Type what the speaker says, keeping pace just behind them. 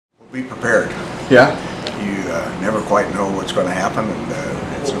Be prepared. Yeah. You never quite know what's going to happen,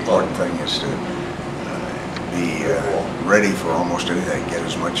 and it's an important thing is to be ready for almost anything. Get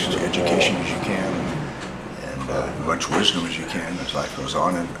as much education as you can, and as much wisdom as you can as life goes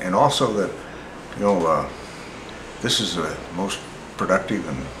on, and also that, you know, this is the most productive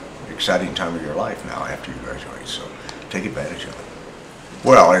and exciting time of your life now after you graduate, so take advantage of it.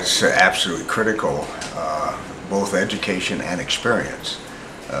 Well, it's absolutely critical, both education and experience.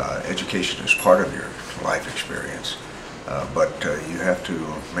 Education is part of your life experience, but you have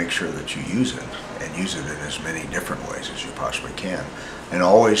to make sure that you use it, and use it in as many different ways as you possibly can. And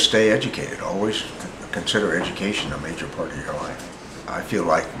always stay educated. Always consider education a major part of your life. I feel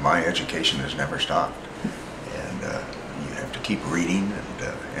like my education has never stopped, and you have to keep reading,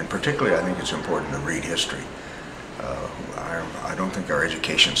 and particularly I think it's important to read history. I don't think our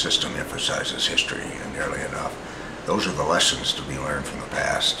education system emphasizes history nearly enough. Those are the lessons to be learned from the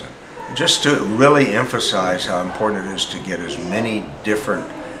past. And just to really emphasize how important it is to get as many different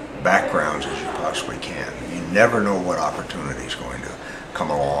backgrounds as you possibly can. You never know what opportunity is going to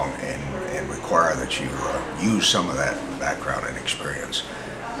come along and require that you use some of that background and experience.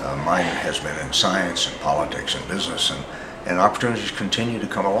 Mine has been in science and politics and business, and opportunities continue to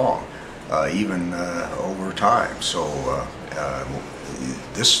come along, even over time. So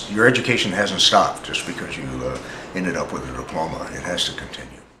your education hasn't stopped just because you ended up with a diploma. It has to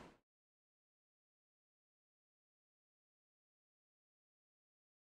continue.